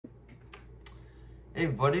Hey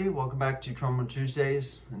everybody, welcome back to Trombone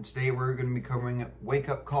Tuesdays, and today we're going to be covering Wake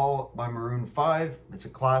Up Call by Maroon 5. It's a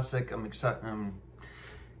classic. I'm kind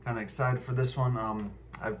of excited for this one.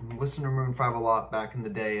 I've listened to Maroon 5 a lot back in the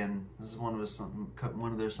day, and this is one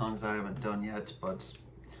of their songs I haven't done yet, but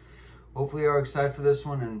hopefully you are excited for this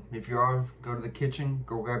one, and if you are, go to the kitchen,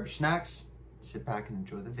 go grab your snacks, sit back and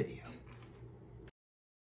enjoy the video.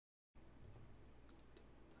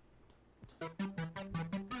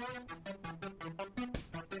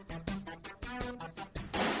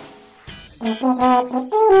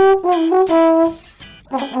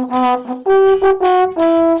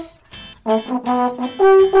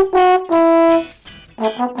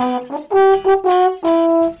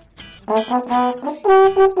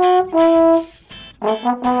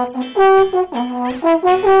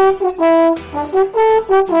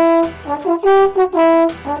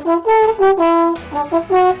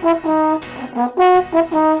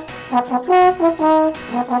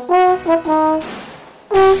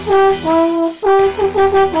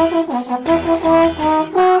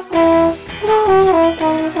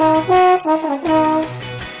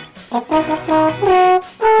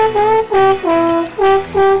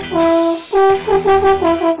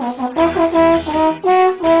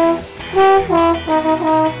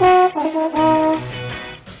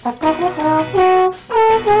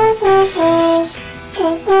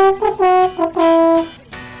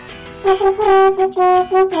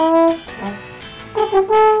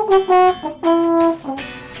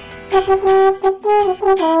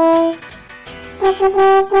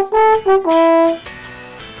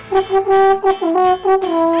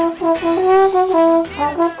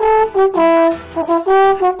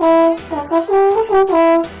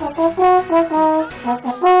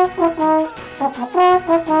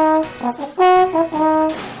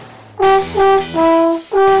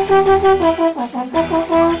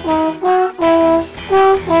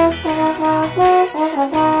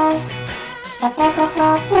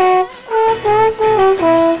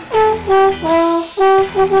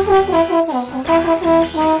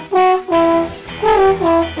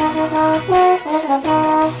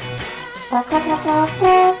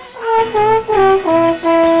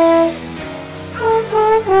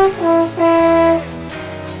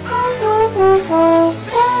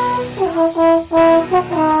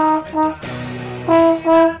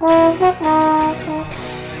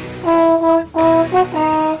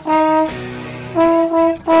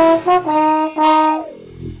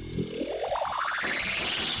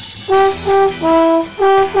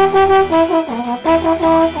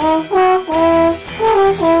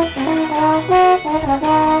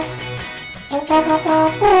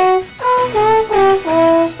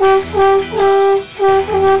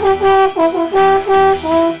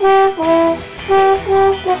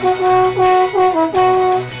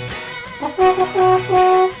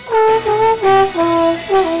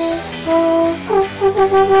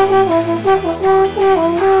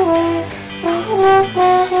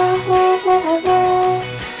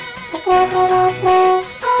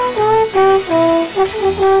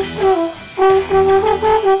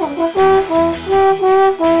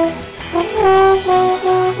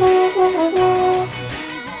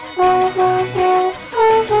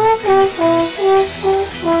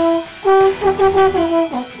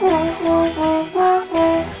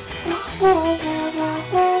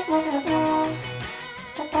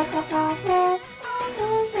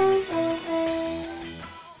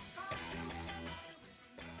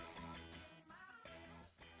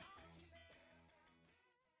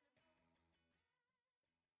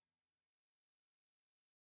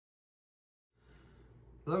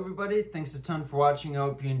 Hello everybody, thanks a ton for watching. I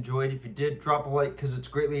hope you enjoyed. If you did, drop a like because it's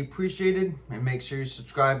greatly appreciated, and make sure you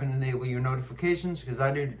subscribe and enable your notifications because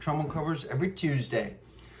I do trombone covers every Tuesday.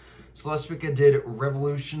 So last week I did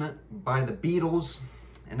Revolution by the Beatles,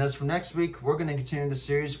 and as for next week, we're going to continue the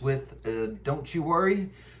series with Don't You Worry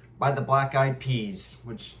by the Black Eyed Peas,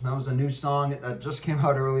 which that was a new song that just came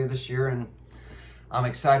out earlier this year, and I'm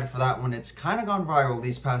excited for that one. It's kind of gone viral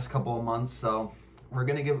these past couple of months, so we're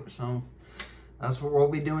going to give it some. That's what we'll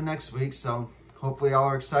be doing next week, so hopefully y'all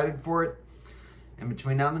are excited for it. And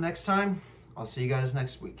between now and the next time, I'll see you guys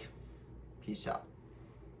next week. Peace out.